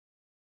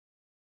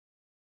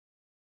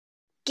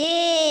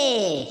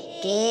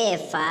K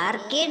for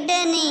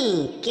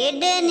kidney,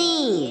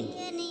 kidney.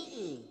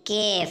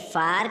 K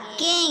for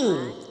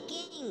king,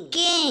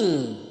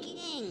 king.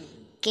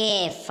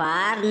 K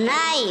for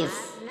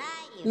knife,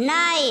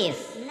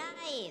 knife.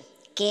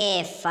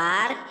 K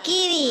for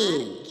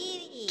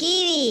kiwi,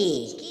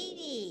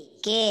 kiwi.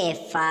 K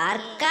for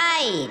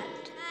kite,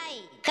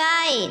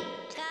 kite.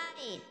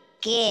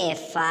 K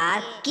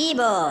for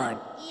keyboard,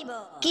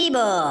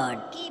 keyboard.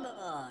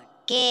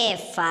 K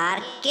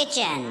for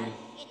kitchen,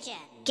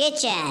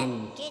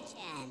 kitchen.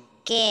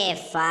 K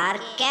for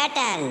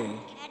kettle,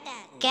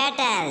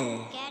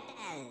 kettle.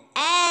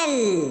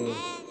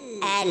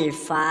 L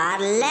for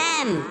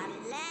lamp,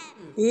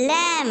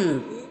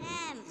 lamp.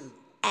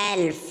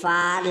 L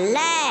for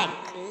leg,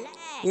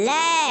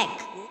 leg.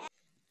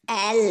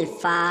 L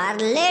for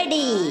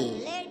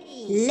lady,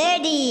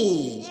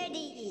 lady.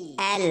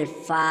 L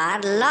for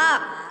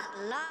lock,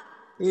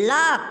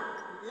 lock.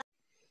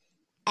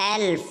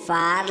 L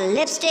for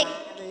lipstick,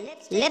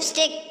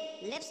 lipstick.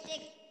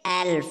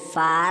 L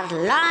for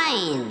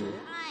line,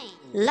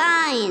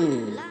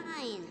 line.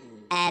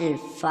 L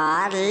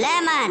for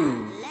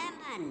lemon,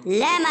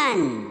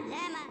 lemon.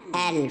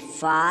 L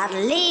for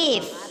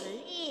leaf,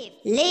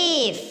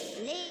 leaf.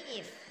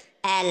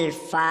 L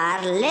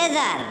for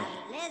leather,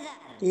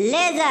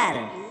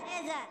 leather.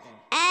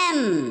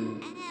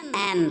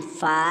 M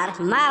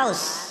for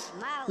mouse,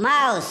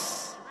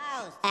 mouse.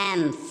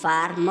 M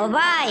for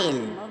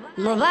mobile,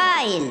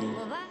 mobile.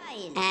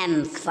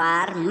 M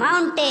for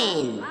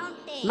mountain,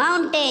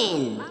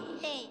 mountain.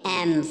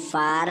 M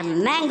for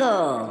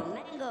mango,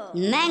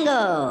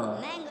 mango.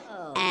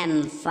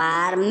 M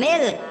for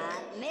milk,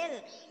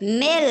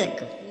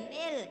 milk.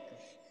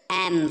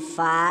 M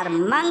for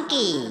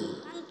monkey,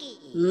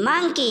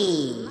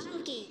 monkey.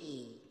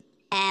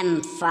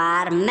 M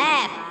for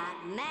map,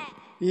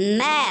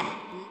 map.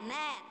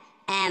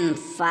 M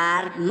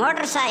for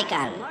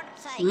motorcycle,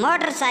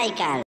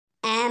 motorcycle.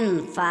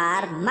 M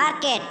for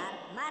market,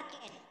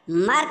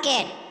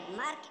 market.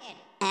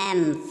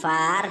 M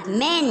for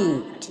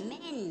mint,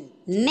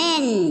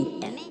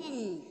 mint.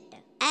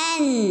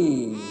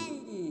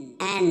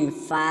 N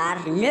for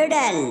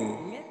noodle,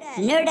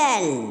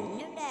 noodle.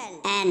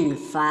 N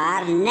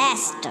for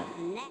nest,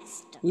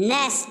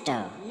 nest.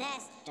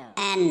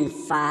 N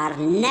for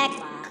neck,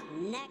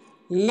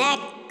 neck.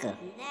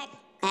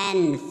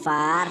 N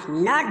for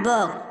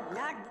notebook,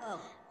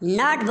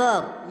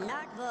 notebook.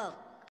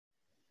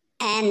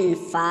 N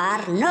for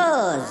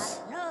nose,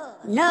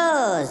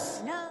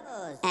 nose.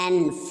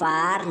 N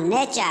for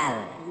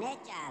nature,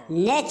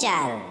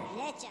 nature.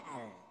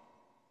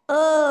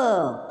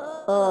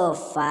 O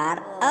for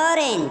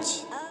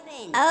orange,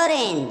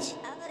 orange.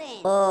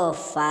 O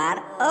for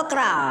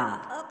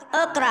okra,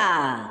 okra.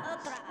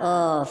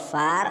 O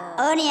for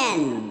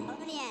onion,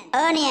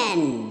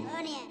 onion.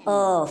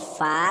 O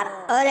for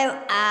olive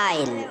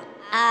oil,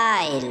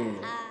 oil.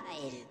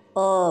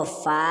 O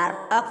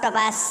for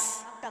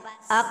octopus,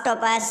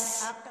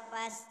 octopus.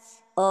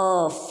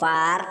 O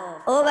for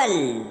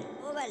oval,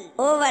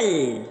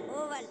 oval.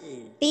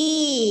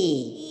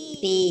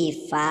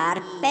 P for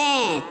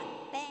paint,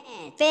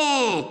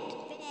 paint.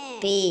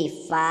 P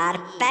for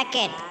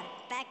packet,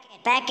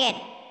 packet.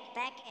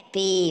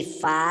 P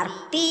for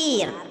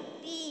pear,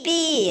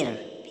 pear.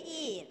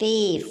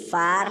 P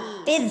for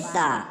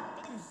pizza,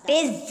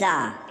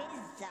 pizza.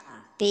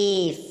 P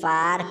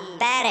for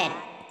parrot,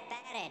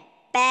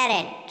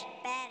 parrot.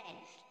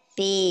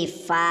 P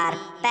for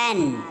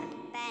pen,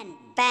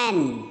 pen.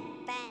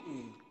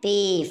 P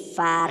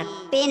for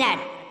peanut,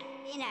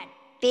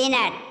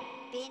 peanut.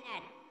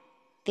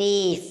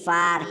 P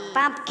for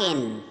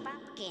pumpkin,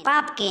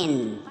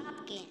 pumpkin.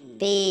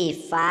 P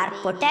for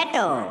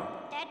potato,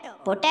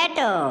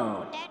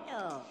 potato.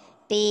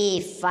 P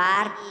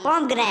for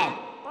pomegranate,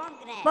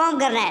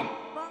 pomegranate.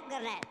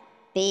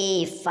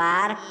 P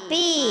for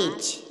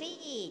peach,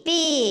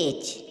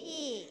 peach.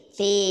 P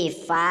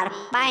for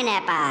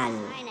pineapple,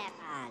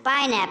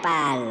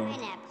 pineapple.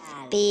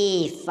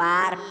 P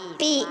for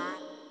P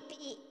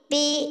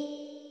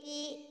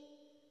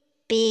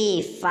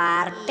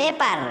for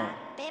paper,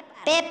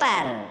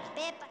 paper.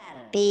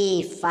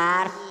 P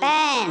for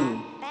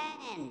pen,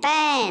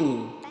 pen.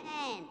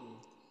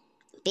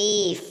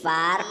 P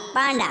for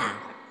panda,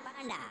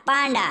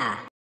 panda.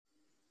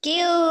 Q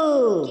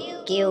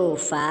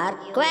for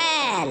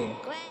quail,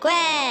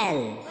 quail.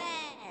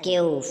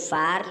 Q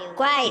for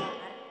kite,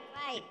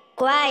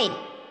 kite.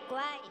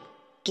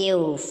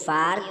 Q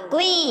for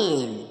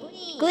queen,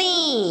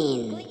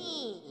 queen.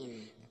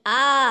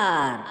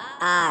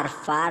 R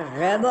for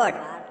robot,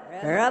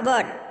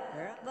 robot.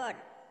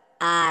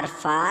 R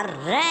for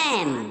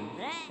ram,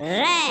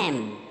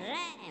 ram.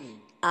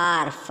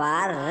 R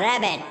for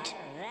rabbit,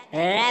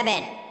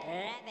 rabbit.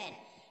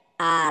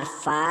 R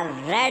for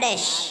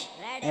radish,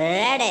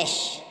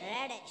 radish.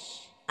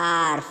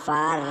 R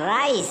for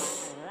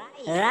rice,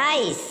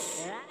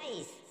 rice.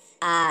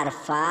 R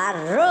for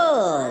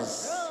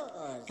rose,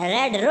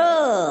 red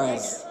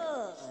rose.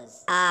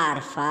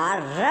 R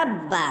for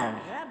rubber,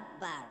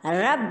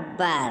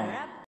 rubber.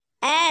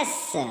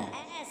 S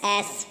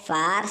S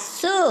for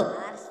soup,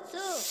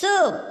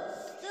 soup.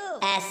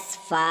 S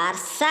for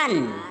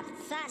sun,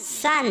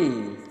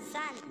 sun.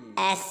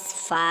 S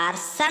for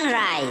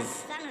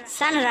sunrise,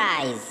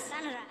 sunrise.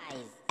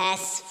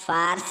 S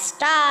for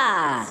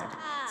star,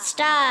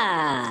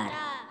 star.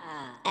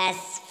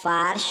 S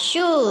for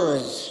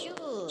shoes,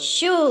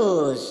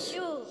 shoes.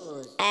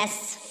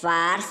 S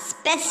for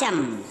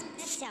specium,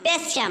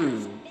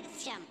 specium.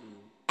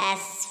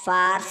 S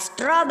for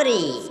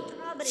strawberry,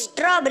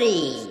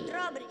 strawberry.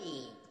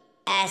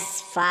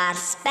 S for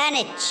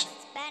spinach,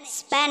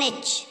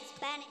 spinach.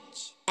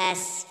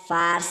 S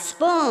for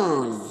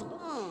spoon,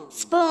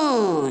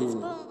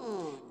 spoon.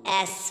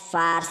 S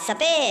for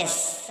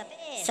space,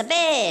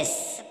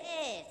 space.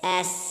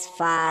 S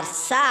for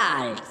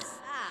salt,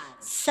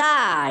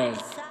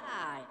 salt.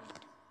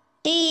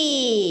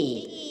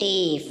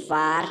 T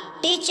for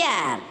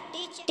teacher,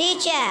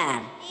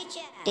 teacher.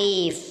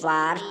 T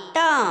for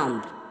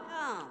tomb,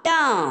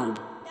 tomb.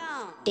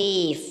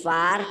 T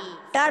for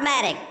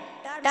turmeric,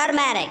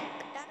 turmeric.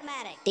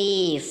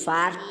 T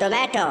for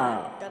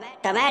tomato,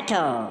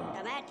 tomato.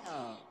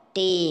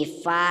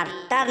 T for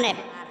turnip,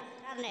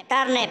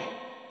 turnip.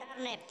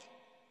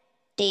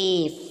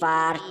 T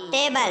for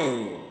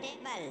table,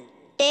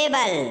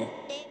 table.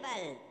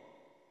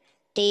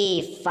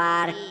 T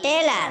for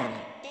tailor,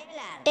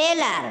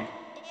 tailor.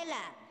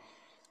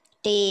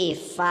 T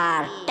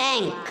for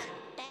tank,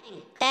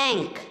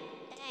 tank.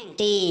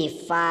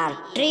 T for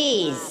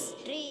trees,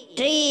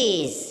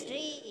 trees.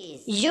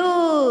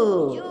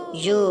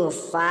 U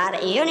for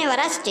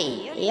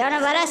university,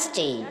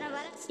 university.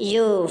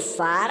 U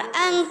for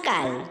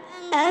uncle,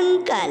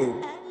 uncle.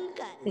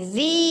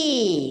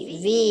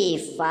 V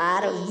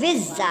for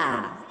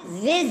visa,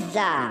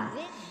 visa.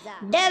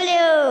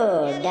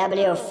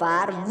 W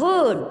for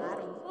wood,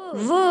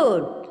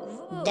 wood.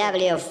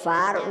 W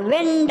for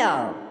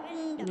window,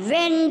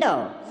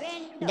 window.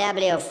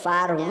 W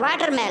for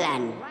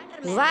watermelon,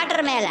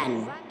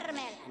 watermelon.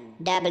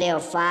 W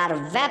for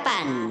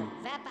weapon,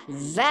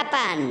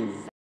 weapon.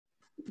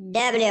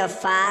 W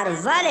for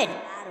wallet,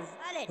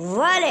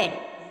 wallet.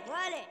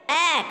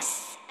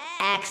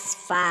 X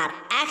for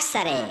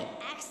X-ray,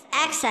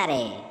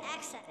 X-ray.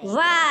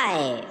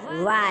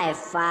 Y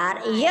for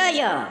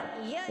yo-yo,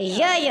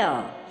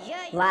 yo-yo.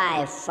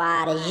 Y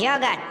for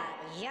yogurt,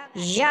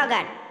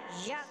 yogurt.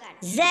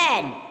 Z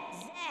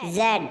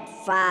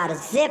for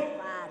zip,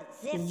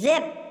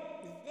 zip.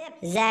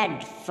 Z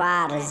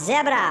for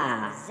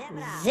zebra,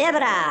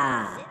 zebra.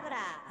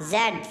 Z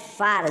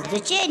for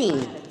zucchini,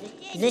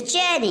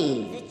 zucchini.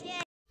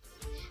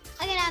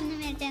 अगर आपने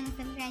मेरे channel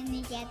subscribe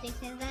नहीं किया तो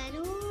इसे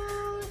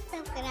ज़रूर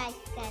subscribe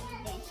कर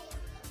दें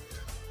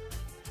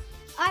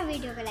और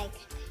वीडियो को लाइक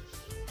कर दें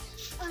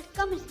और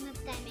कमेंट्स में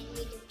बताएं मेरी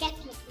वीडियो